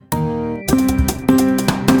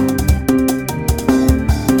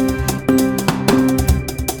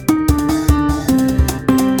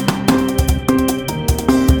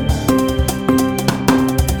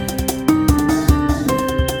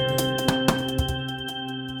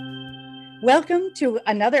Welcome to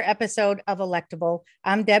another episode of Electable.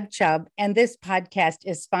 I'm Deb Chubb, and this podcast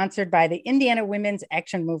is sponsored by the Indiana Women's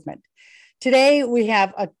Action Movement. Today, we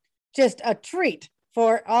have just a treat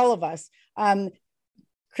for all of us.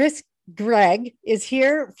 Chris Gregg is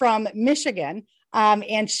here from Michigan,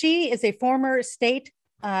 and she is a former state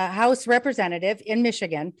House representative in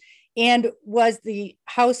Michigan and was the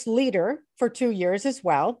House leader for 2 years as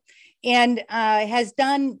well, and has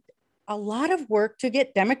done a lot of work to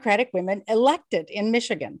get Democratic women elected in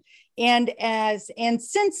Michigan. And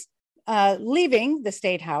since leaving the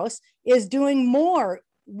State House, is doing more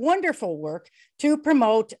wonderful work to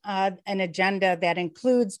promote an agenda that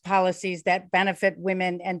includes policies that benefit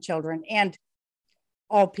women and children and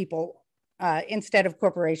all people instead of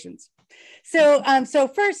corporations. So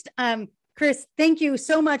first, Chris, thank you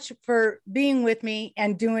so much for being with me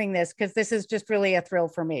and doing this, because this is just really a thrill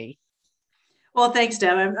for me. Well, thanks,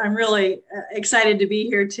 Deb. I'm really excited to be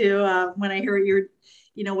here too. When I hear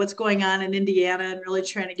what's going on in Indiana and really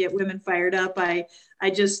trying to get women fired up, I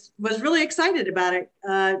just was really excited about it.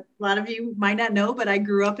 A lot of you might not know, but I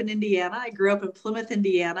grew up in Indiana. I grew up in Plymouth,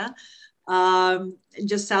 Indiana,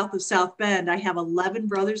 just south of South Bend. I have 11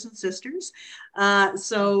 brothers and sisters.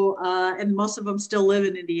 And most of them still live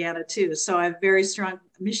in Indiana too. So I have very strong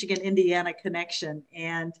Michigan-Indiana connection.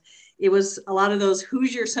 And it was a lot of those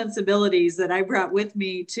Hoosier sensibilities that I brought with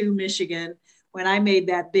me to Michigan when I made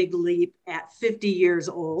that big leap at 50 years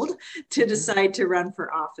old to decide to run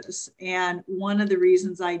for office. And one of the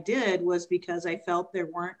reasons I did was because I felt there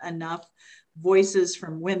weren't enough voices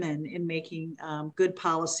from women in making good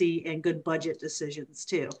policy and good budget decisions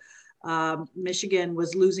too. Michigan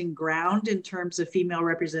was losing ground in terms of female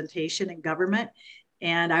representation in government.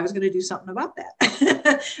 And I was going to do something about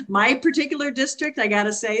that. My particular district, I got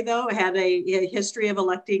to say, though, had a history of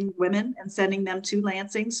electing women and sending them to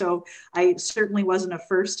Lansing. So I certainly wasn't a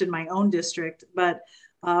first in my own district. But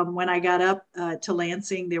when I got up to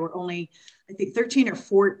Lansing, there were only, I think, 13 or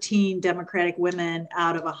 14 Democratic women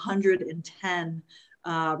out of 110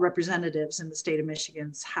 representatives in the state of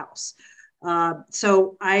Michigan's House.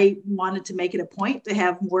 So I wanted to make it a point to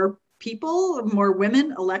have more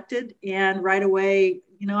women elected. And right away,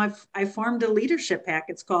 I formed a leadership PAC,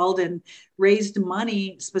 it's called, and raised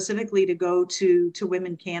money specifically to go to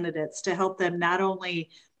women candidates to help them not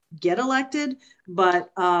only get elected,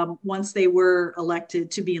 but once they were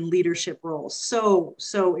elected, to be in leadership roles. So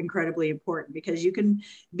incredibly important, because you can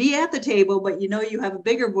be at the table, but you have a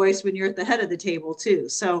bigger voice when you're at the head of the table too.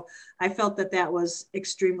 So I felt that was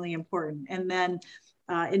extremely important. And then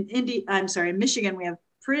in Michigan, we have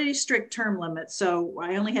pretty strict term limits. So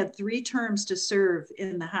I only had 3 terms to serve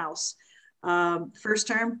in the House. First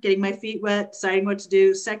term, getting my feet wet, deciding what to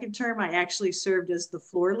do. Second term, I actually served as the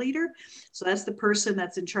floor leader. So that's the person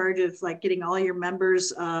that's in charge of getting all your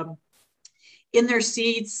members in their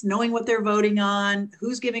seats, knowing what they're voting on,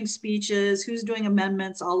 who's giving speeches, who's doing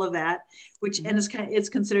amendments, all of that, and it's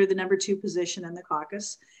considered the number 2 position in the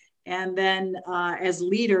caucus. And then as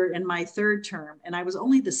leader in my 3rd term, and I was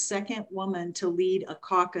only the second woman to lead a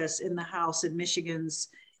caucus in the House in Michigan's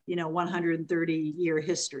 130-year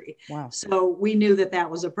history. Wow. So we knew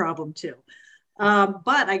that was a problem too.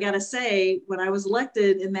 But I got to say, when I was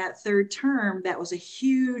elected in that 3rd term, that was a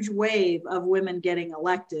huge wave of women getting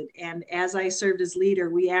elected. And as I served as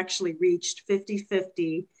leader, we actually reached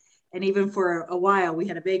 50-50. And even for a while, we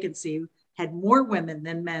had a vacancy, had more women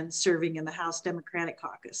than men serving in the House Democratic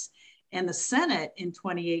Caucus. And the Senate in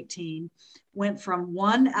 2018 went from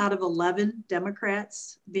 1 out of 11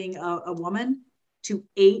 Democrats being a woman to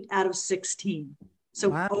 8 out of 16. So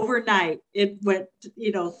wow. Overnight, it went,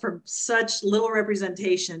 from such little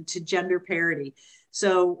representation to gender parity.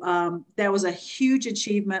 So that was a huge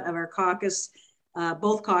achievement of our caucus,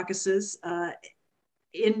 both caucuses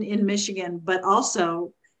in Michigan, but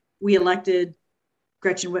also we elected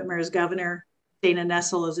Gretchen Whitmer as governor, Dana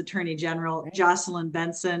Nessel as attorney general, Jocelyn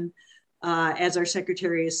Benson as our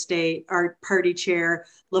secretary of state, our party chair,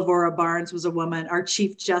 Lavora Barnes was a woman, our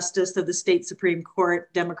chief justice of the state Supreme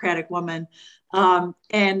Court, Democratic woman,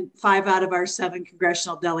 and 5 out of our 7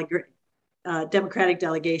 congressional Democratic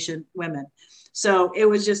delegation women. So it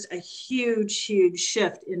was just a huge, huge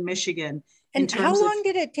shift in Michigan. And how long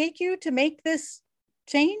did it take you to make this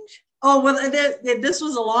change? Oh, well, this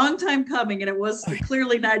was a long time coming, and it was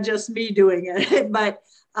clearly not just me doing it, but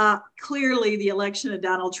clearly the election of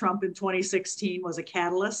Donald Trump in 2016 was a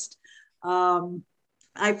catalyst.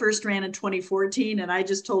 I first ran in 2014, and I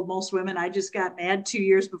just told most women I just got mad 2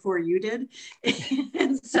 years before you did.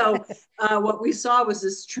 And so what we saw was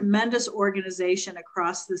this tremendous organization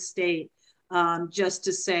across the state, just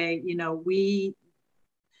to say,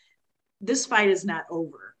 this fight is not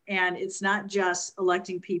over. And it's not just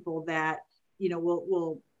electing people that,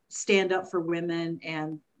 will stand up for women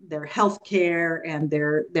and their health care and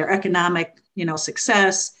their economic,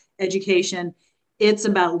 success, education. It's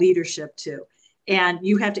about leadership too. And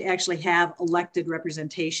you have to actually have elected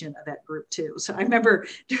representation of that group too. So I remember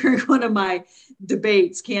during one of my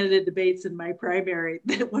candidate debates in my primary,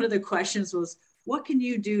 that one of the questions was, what can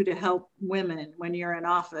you do to help women when you're in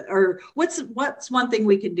office? Or what's one thing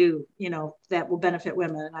we can do, that will benefit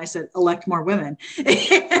women? And I said, elect more women.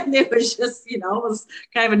 And it was just, it was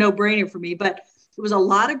kind of a no-brainer for me. But it was a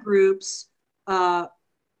lot of groups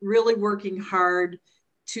really working hard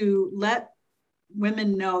to let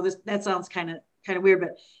women know this. That sounds kind of weird,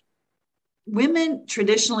 but women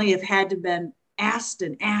traditionally have had to been asked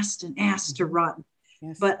and asked and asked to run.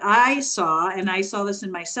 Yes. But I saw this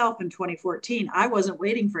in myself in 2014, I wasn't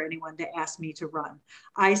waiting for anyone to ask me to run.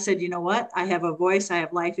 I said, you know what? I have a voice. I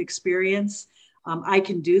have life experience. I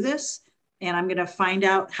can do this, and I'm going to find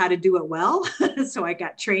out how to do it well. So I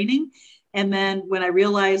got training. And then when I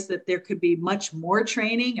realized that there could be much more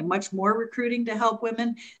training and much more recruiting to help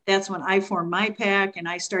women, that's when I formed my PAC and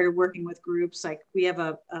I started working with groups. Like we have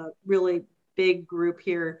a really big group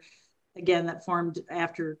here, again, that formed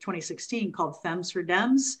after 2016 called Femmes for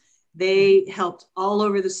Dems. They helped all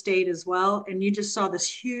over the state as well. And you just saw this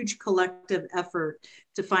huge collective effort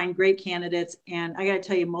to find great candidates. And I got to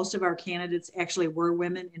tell you, most of our candidates actually were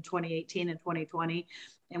women in 2018 and 2020.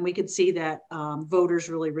 And we could see that voters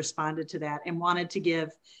really responded to that and wanted to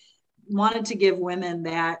give women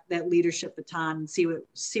that leadership baton and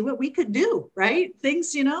see what we could do, right?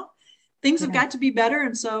 Things have got to be better.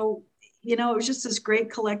 And so, it was just this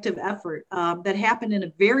great collective effort that happened in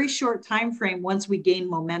a very short time frame once we gained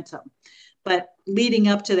momentum. But leading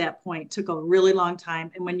up to that point took a really long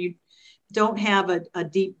time. And when you don't have a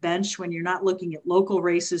deep bench, when you're not looking at local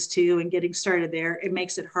races too and getting started there, it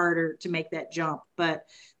makes it harder to make that jump. But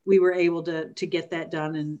we were able to get that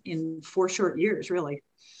done in 4 short years, really.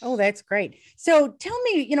 Oh, that's great. So tell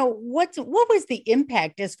me, what was the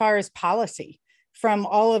impact as far as policy from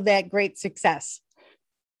all of that great success?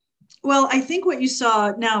 Well, I think what you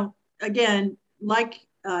saw now, again, like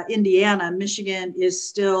Indiana, Michigan is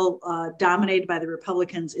still dominated by the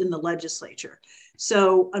Republicans in the legislature.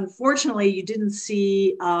 So unfortunately, you didn't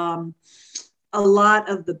see a lot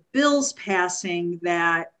of the bills passing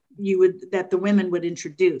that the women would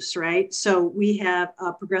introduce, right? So we have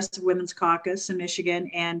a Progressive Women's Caucus in Michigan,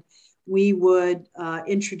 and we would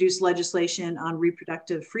introduce legislation on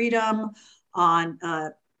reproductive freedom, on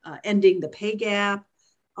ending the pay gap,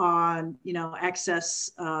 on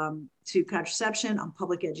access to contraception, on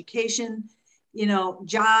public education,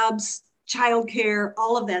 jobs, childcare,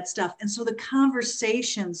 all of that stuff. And so the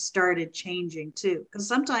conversations started changing too, because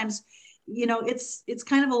sometimes it's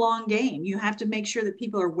kind of a long game. You have to make sure that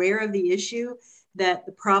people are aware of the issue, that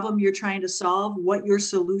the problem you're trying to solve, what your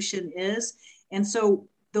solution is. And so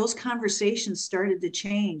those conversations started to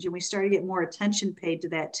change, and we started to get more attention paid to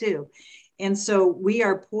that too. And so we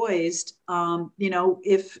are poised,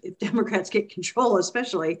 if Democrats get control,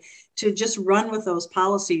 especially, to just run with those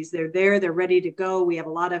policies. They're there, they're ready to go. We have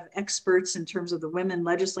a lot of experts in terms of the women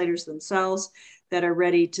legislators themselves that are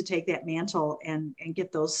ready to take that mantle and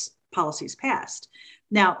get those policies passed.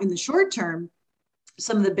 Now, in the short term,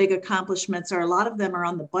 some of the big accomplishments a lot of them are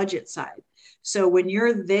on the budget side. So when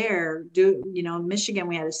you're there, in Michigan,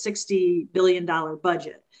 we had a $60 billion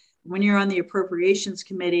budget. When you're on the appropriations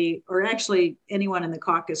committee, or actually anyone in the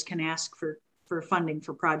caucus can ask for funding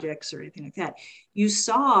for projects or anything like that, you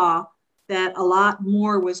saw that a lot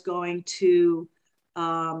more was going to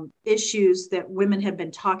issues that women have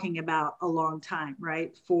been talking about a long time,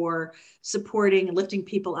 right? For supporting and lifting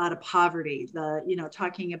people out of poverty,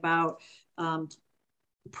 talking about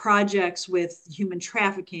projects with human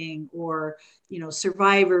trafficking or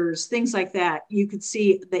survivors, things like that. You could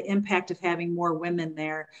see the impact of having more women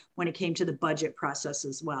there when it came to the budget process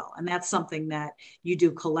as well. And that's something that you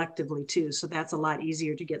do collectively too. So that's a lot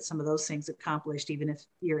easier to get some of those things accomplished, even if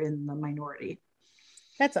you're in the minority.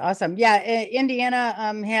 That's awesome. Yeah,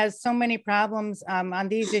 Indiana has so many problems on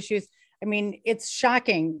these issues. I mean, it's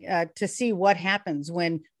shocking to see what happens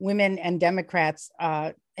when women and Democrats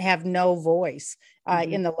have no voice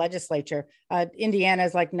in the legislature. Indiana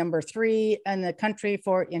is like number 3 in the country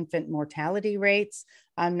for infant mortality rates,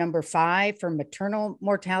 number 5 for maternal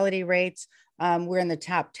mortality rates. We're in the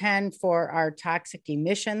top 10 for our toxic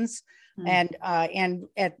emissions. And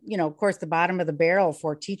at, of course, the bottom of the barrel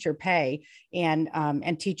for teacher pay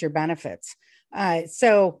and teacher benefits.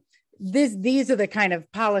 So these are the kind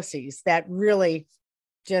of policies that really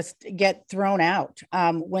just get thrown out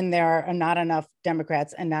when there are not enough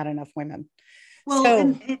Democrats and not enough women. Well,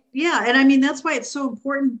 and yeah, and I mean, that's why it's so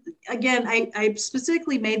important. Again, I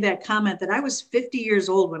specifically made that comment that I was 50 years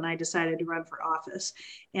old when I decided to run for office.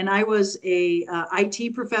 And I was a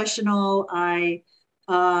IT professional. I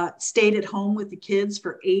stayed at home with the kids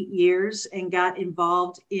for 8 years and got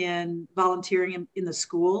involved in volunteering in the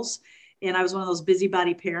schools. And I was one of those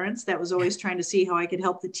busybody parents that was always trying to see how I could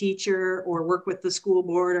help the teacher or work with the school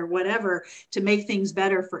board or whatever to make things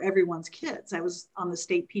better for everyone's kids. I was on the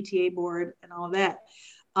state PTA board and all of that.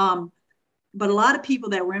 But a lot of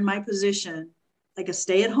people that were in my position, like a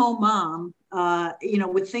stay-at-home mom,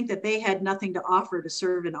 would think that they had nothing to offer to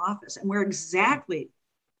serve in office. And we're exactly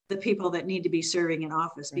the people that need to be serving in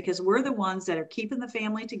office, because we're the ones that are keeping the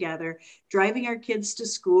family together, driving our kids to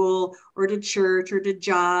school or to church or to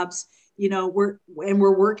jobs. We're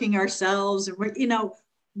working ourselves, and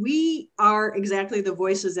we are exactly the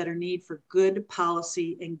voices that are needed for good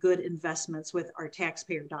policy and good investments with our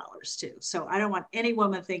taxpayer dollars too. So I don't want any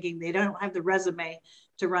woman thinking they don't have the resume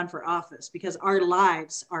to run for office, because our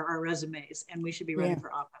lives are our resumes and we should be running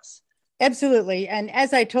for office. Absolutely. And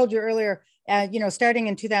as I told you earlier, starting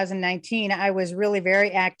in 2019, I was really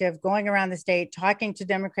very active, going around the state, talking to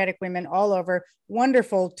Democratic women all over.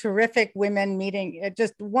 Wonderful, terrific women meeting,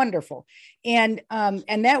 just wonderful. And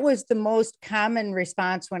that was the most common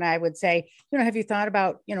response when I would say, have you thought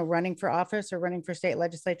about, running for office or running for state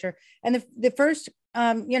legislature? And the first,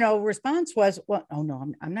 response was, well, oh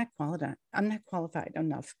no, I'm not qualified. I'm not qualified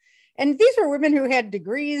enough. And these were women who had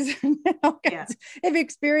degrees and all kinds of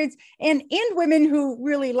experience, and women who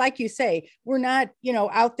really, like you say, were not,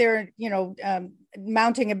 out there,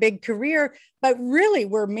 mounting a big career, but really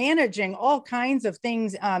were managing all kinds of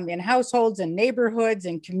things in households and neighborhoods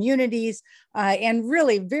and communities, and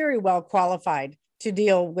really very well qualified to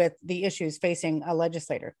deal with the issues facing a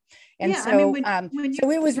legislator. And so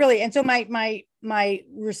it was really, and so my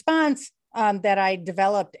response that I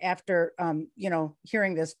developed after,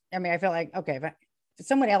 hearing this. I mean, I felt like, okay, if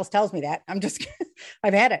someone else tells me that,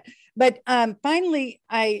 I've had it. But finally,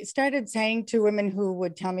 I started saying to women who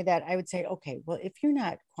would tell me that, I would say, okay, well, if you're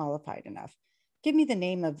not qualified enough, give me the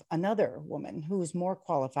name of another woman who's more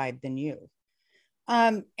qualified than you.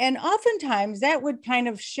 And oftentimes that would kind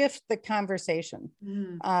of shift the conversation.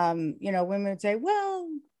 Women would say, well,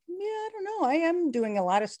 yeah, I don't know. I am doing a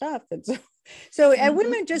lot of stuff. And so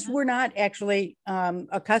women just were not actually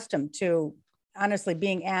accustomed to honestly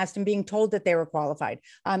being asked and being told that they were qualified.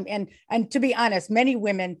 And to be honest, many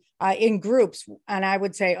women in groups, and I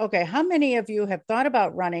would say, okay, how many of you have thought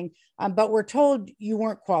about running, but were told you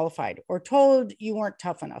weren't qualified or told you weren't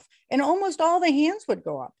tough enough? And almost all the hands would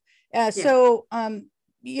go up. So,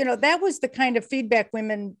 that was the kind of feedback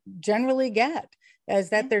women generally get, is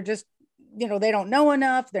that they're just, they don't know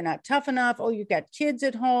enough. They're not tough enough. Oh, you've got kids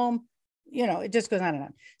at home. It just goes on and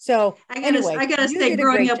on. So I gotta say,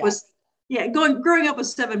 growing up with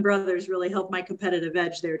 7 brothers really helped my competitive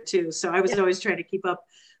edge there too. So I was always trying to keep up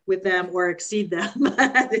with them or exceed them.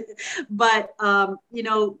 But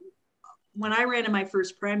when I ran in my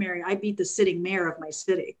first primary, I beat the sitting mayor of my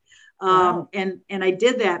city. Wow. And I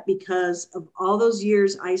did that because of all those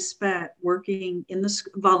years I spent working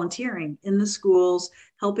volunteering in the schools,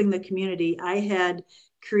 helping the community. I had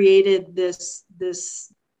created this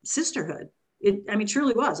sisterhood. It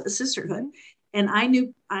truly was a sisterhood. And I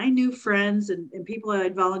knew friends and people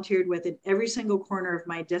I'd volunteered with in every single corner of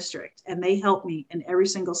my district, and they helped me in every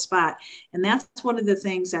single spot. And that's one of the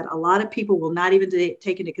things that a lot of people will not even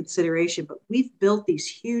take into consideration, but we've built these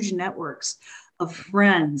huge networks of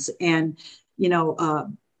friends and,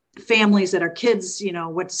 families that our kids,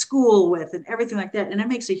 went to school with and everything like that. And it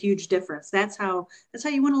makes a huge difference. That's how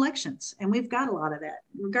you win elections. And we've got a lot of that,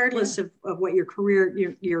 regardless of what your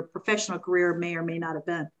career, your professional career may or may not have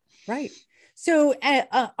been. Right. So,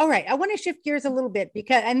 all right, I want to shift gears a little bit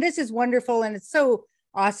and this is wonderful. And it's so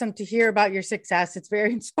awesome to hear about your success. It's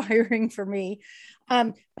very inspiring for me.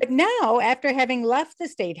 But now, after having left the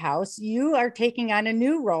State House, you are taking on a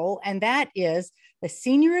new role, and that is the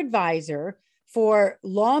Senior Advisor for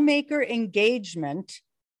Lawmaker Engagement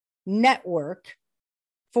Network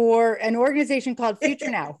for an organization called Future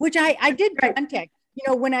Now, which I did contact.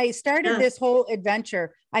 When I started this whole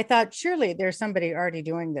adventure, I thought, surely there's somebody already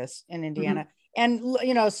doing this in Indiana. And,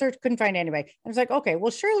 search, couldn't find anybody. I was like, okay, well,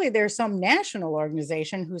 surely there's some national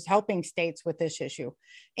organization who's helping states with this issue.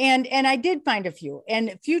 And I did find a few,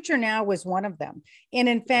 and Future Now was one of them. And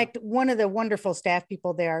in fact, one of the wonderful staff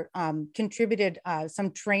people there contributed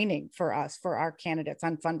some training for us, for our candidates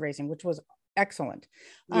on fundraising, which was excellent.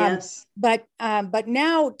 Yes. But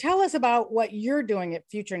now tell us about what you're doing at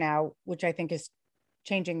Future Now, which I think is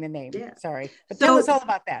changing the name. Yeah. Sorry, but tell us all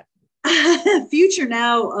about that. Future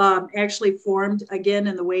Now actually formed again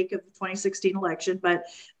in the wake of the 2016 election, but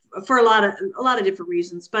for a lot of different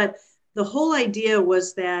reasons. But the whole idea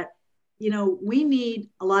was that, we need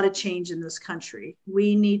a lot of change in this country.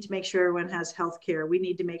 We need to make sure everyone has health care. We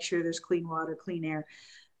need to make sure there's clean water, clean air.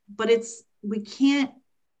 But we can't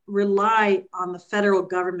rely on the federal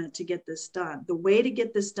government to get this done. The way to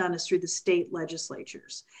get this done is through the state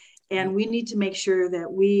legislatures. And we need to make sure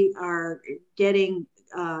that we are getting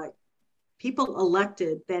people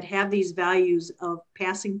elected that have these values of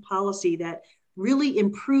passing policy that really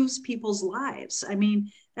improves people's lives. I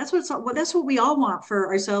mean, that's what we all want for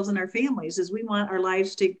ourselves and our families, is we want our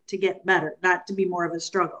lives to get better, not to be more of a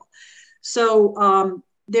struggle. So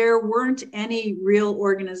there weren't any real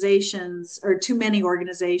organizations, or too many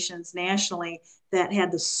organizations nationally, that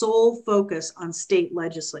had the sole focus on state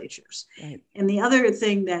legislatures. Right. And the other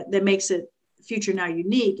thing that makes it Future Now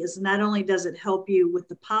unique is not only does it help you with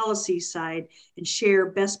the policy side and share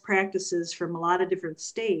best practices from a lot of different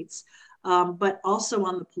states, but also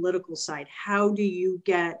on the political side. How do you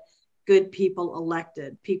get good people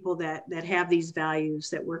elected, people that have these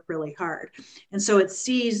values, that work really hard? And so it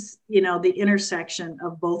sees, the intersection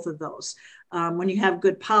of both of those. When you have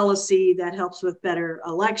good policy, that helps with better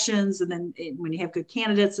elections. And then when you have good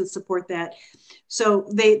candidates that support that. So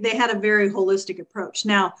they had a very holistic approach.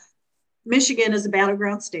 Now, Michigan is a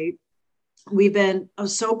battleground state. We've been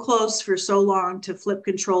so close for so long to flip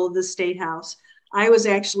control of the state house. I was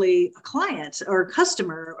actually a client or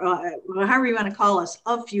customer, however you want to call us,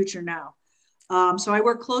 of Future Now. So I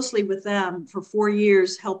worked closely with them for 4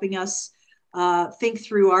 years, helping us think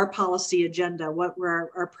through our policy agenda, what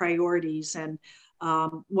were our priorities, and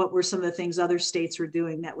what were some of the things other states were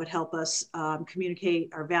doing that would help us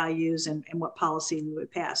communicate our values and what policy we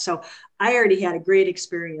would pass. So I already had a great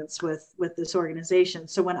experience with this organization.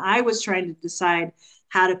 So when I was trying to decide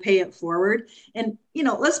how to pay it forward, and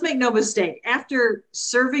let's make no mistake, after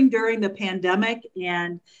serving during the pandemic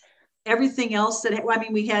and everything else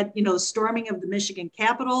we had, the storming of the Michigan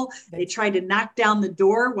Capitol. They tried to knock down the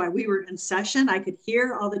door while we were in session. I could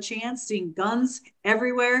hear all the chants, seeing guns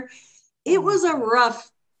everywhere. It was a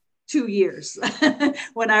rough 2 years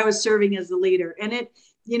when I was serving as the leader. And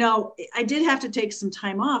I did have to take some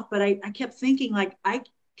time off, but I kept thinking, like, I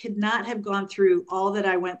could not have gone through all that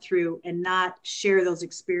I went through and not share those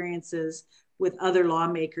experiences with other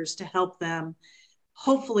lawmakers to help them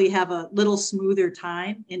hopefully have a little smoother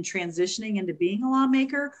time in transitioning into being a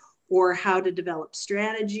lawmaker, or how to develop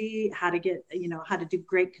strategy, how to get, how to do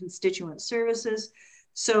great constituent services.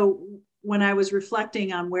 So when I was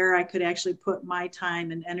reflecting on where I could actually put my time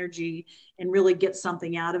and energy and really get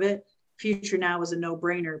something out of it, Future Now was a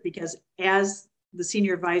no-brainer, because as the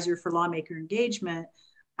senior advisor for lawmaker engagement,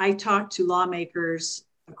 I talked to lawmakers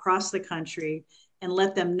across the country and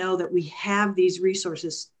let them know that we have these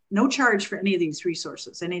resources, no charge for any of these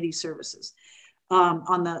resources, any of these services.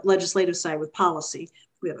 On the legislative side with policy,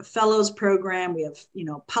 we have a fellows program, we have,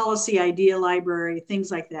 policy idea library, things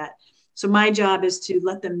like that. So my job is to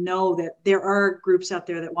let them know that there are groups out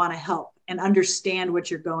there that want to help and understand what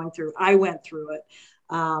you're going through. I went through it.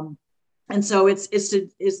 And so it's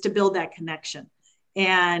to build that connection.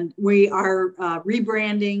 And we are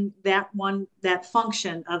rebranding that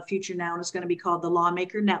function of Future Now, and it's going to be called the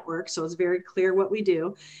Lawmaker Network. So it's very clear what we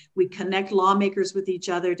do. We connect lawmakers with each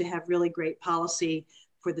other to have really great policy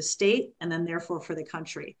for the state and then therefore for the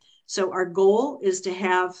country. So our goal is to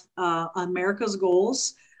have America's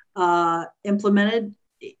goals implemented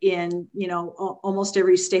in almost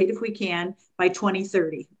every state if we can by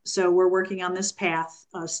 2030. So we're working on this path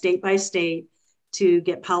state by state to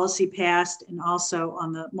get policy passed, and also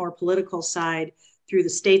on the more political side through the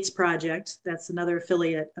States Project, that's another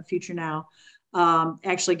affiliate of Future Now,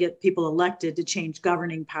 actually get people elected to change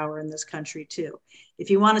governing power in this country too. If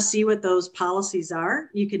you want to see what those policies are,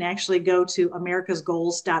 you can actually go to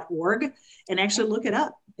americasgoals.org and actually look it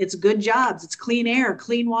up. It's good jobs, it's clean air,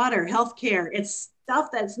 clean water, healthcare. It's stuff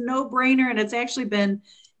that's no brainer, and it's actually been,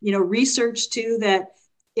 researched too, that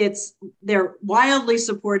they're wildly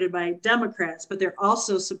supported by Democrats, but they're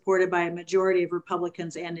also supported by a majority of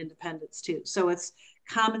Republicans and independents too. So it's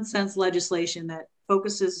common sense legislation that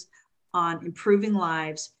focuses on improving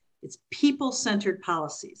lives. It's people-centered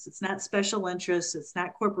policies. It's not special interests. It's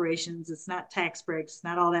not corporations. It's not tax breaks. It's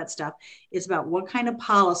not all that stuff. It's about what kind of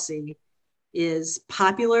policy is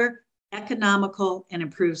popular, economical, and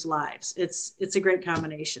improves lives. It's a great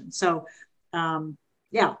combination. So,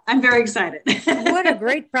 yeah, I'm very excited. What a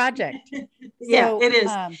great project. Yeah, it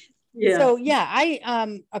is. Yeah. So yeah,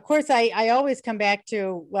 of course, I always come back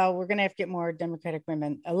to, well, we're going to have to get more Democratic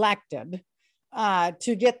women elected.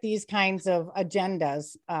 to get these kinds of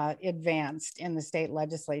agendas advanced in the state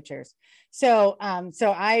legislatures. So, I'm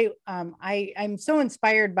so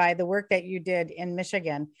inspired by the work that you did in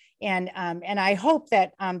Michigan, and I hope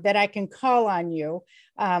that that I can call on you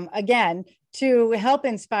again to help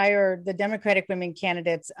inspire the Democratic women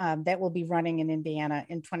candidates that will be running in Indiana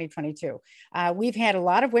in 2022. We've had a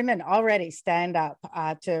lot of women already stand up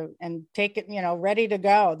and take it, ready to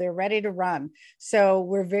go. They're ready to run. So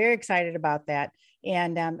we're very excited about that.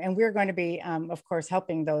 And we're going to be, of course,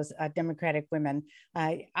 helping those Democratic women.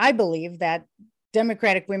 I believe that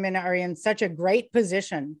Democratic women are in such a great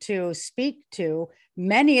position to speak to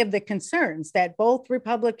many of the concerns that both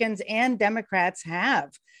Republicans and Democrats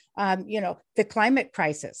have. The climate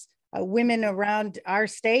crisis. Women around our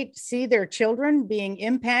state see their children being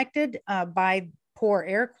impacted by poor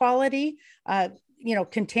air quality,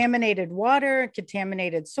 contaminated water,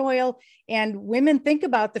 contaminated soil, and women think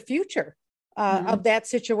about the future of that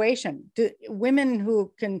situation. Women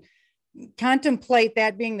who can contemplate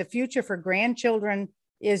that being the future for grandchildren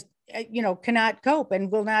cannot cope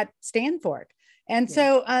and will not stand for it. And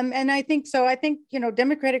so, and I think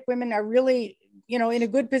Democratic women are really, in a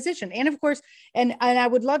good position. And of course, and I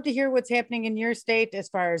would love to hear what's happening in your state as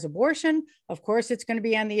far as abortion. Of course, it's going to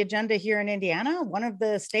be on the agenda here in Indiana. One of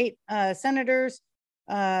the state senators,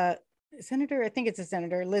 I think it's a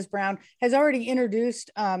senator, Liz Brown, has already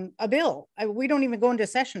introduced a bill. We don't even go into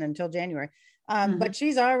session until January, but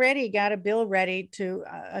she's already got a bill ready to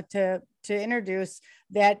introduce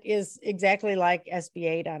that is exactly like SB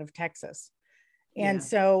 8 out of Texas. And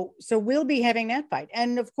so we'll be having that fight.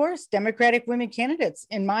 And of course, Democratic women candidates,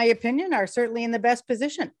 in my opinion, are certainly in the best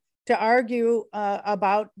position to argue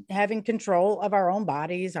about having control of our own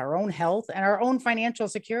bodies, our own health, and our own financial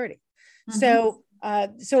security. So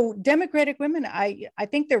Democratic women, I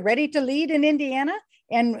think they're ready to lead in Indiana.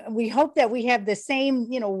 And we hope that we have the same,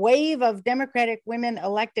 wave of Democratic women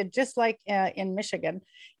elected, just like in Michigan.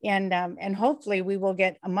 And hopefully we will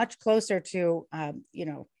get much closer to,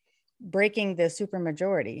 breaking the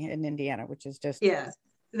supermajority in Indiana, which is just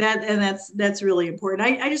that's really important.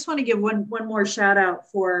 I just want to give one more shout out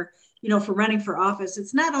for running for office.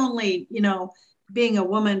 It's not only being a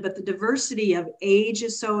woman, but the diversity of age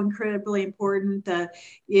is so incredibly important. The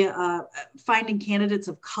finding candidates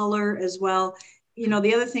of color as well.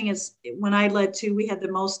 The other thing is, when I led too, we had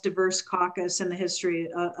the most diverse caucus in the history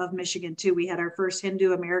of Michigan too. We had our first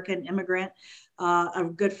Hindu American immigrant, a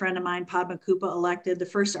good friend of mine, Padma Kupa, elected, the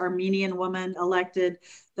first Armenian woman elected,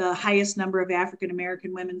 the highest number of African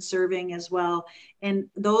American women serving as well. And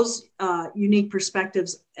those unique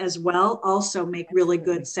perspectives as well also make really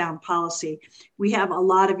good sound policy. We have a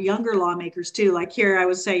lot of younger lawmakers too. Like here, I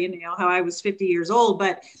was saying, how I was 50 years old,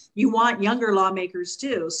 but you want younger lawmakers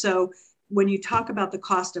too. So when you talk about the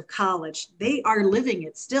cost of college, they are living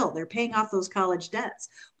it still. They're paying off those college debts.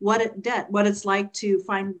 What it's like to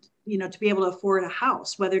find, to be able to afford a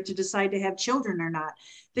house, whether to decide to have children or not.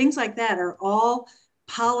 Things like that are all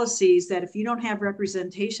policies that if you don't have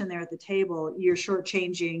representation there at the table, you're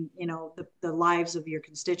shortchanging, the lives of your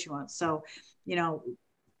constituents. So,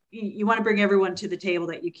 you want to bring everyone to the table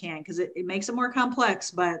that you can, because it makes it more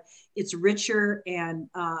complex, but it's richer and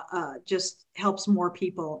just helps more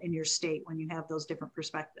people in your state when you have those different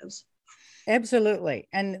perspectives. Absolutely.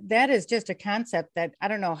 And that is just a concept that I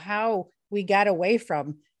don't know how we got away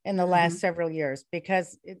from in the last several years,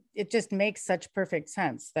 because it just makes such perfect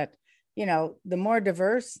sense that, the more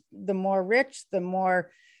diverse, the more rich, the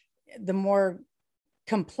more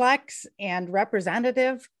complex and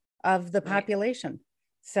representative of the population.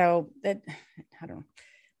 So that, I don't know.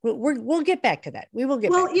 We'll get back to that. We will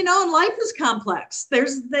get back. And life is complex.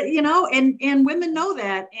 There's and women know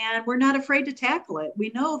that, and we're not afraid to tackle it.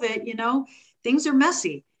 We know that, things are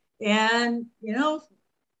messy, and,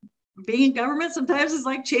 being in government sometimes is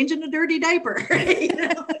like changing a dirty diaper.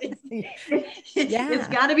 It's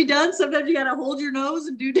got to be done. Sometimes you got to hold your nose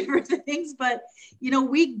and do different things, but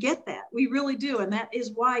we get that. We really do. And that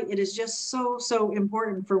is why it is just so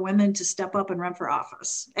important for women to step up and run for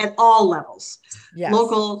office at all levels. Yes.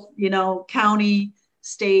 Local, county,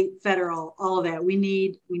 state, federal, all of that. We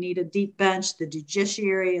need a deep bench, the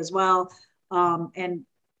judiciary as well. And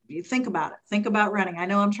you think about it. Think about running. I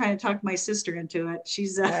know I'm trying to talk my sister into it.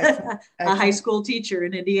 She's a high school teacher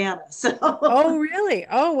in Indiana. So. Oh, really?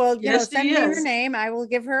 Oh, well, send me her name. I will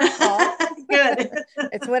give her a call. Good.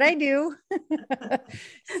 It's what I do. So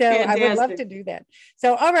fantastic. I would love to do that.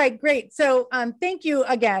 So, all right, great. So thank you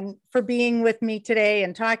again for being with me today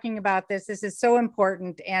and talking about this. This is so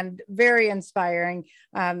important and very inspiring.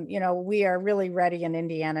 We are really ready in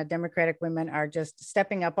Indiana. Democratic women are just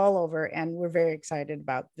stepping up all over, and we're very excited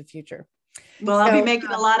about the future. Well, I'll be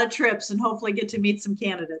making a lot of trips and hopefully get to meet some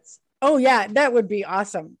candidates. Oh yeah, that would be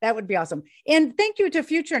awesome. That would be awesome. And thank you to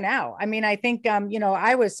Future Now. I mean, I think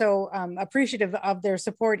I was so appreciative of their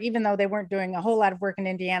support, even though they weren't doing a whole lot of work in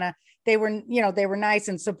Indiana. They were, they were nice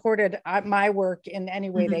and supported my work in any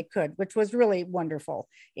way they could, which was really wonderful.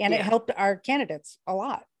 And it helped our candidates a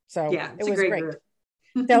lot. So yeah, it was great. Group.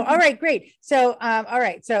 So, all right, great. So, all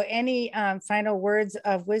right. So any final words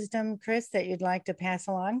of wisdom, Chris, that you'd like to pass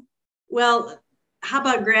along? Well, how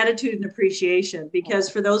about gratitude and appreciation? Because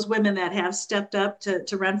for those women that have stepped up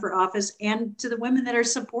to run for office, and to the women that are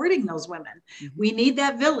supporting those women, we need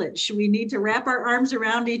that village. We need to wrap our arms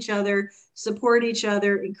around each other, support each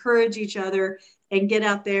other, encourage each other, and get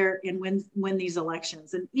out there and win these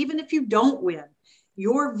elections. And even if you don't win,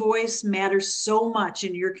 your voice matters so much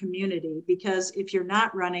in your community, because if you're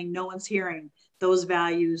not running, no one's hearing those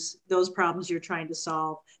values, those problems you're trying to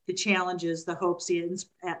solve, the challenges, the hopes, the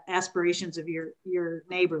aspirations of your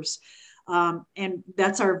neighbors. And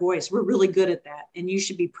that's our voice. We're really good at that. And you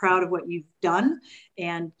should be proud of what you've done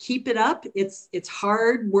and keep it up. It's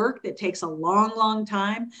hard work that takes a long, long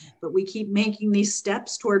time, but we keep making these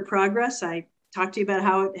steps toward progress. I talked to you about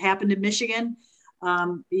how it happened in Michigan.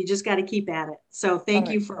 You just got to keep at it. So thank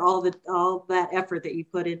you for all that effort that you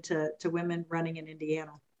put into women running in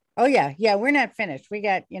Indiana. Oh yeah. Yeah. We're not finished. We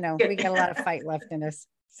got, we got a lot of fight left in us.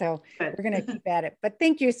 So we're going to keep at it, but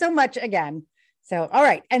thank you so much again. So, all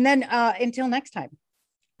right. And then until next time.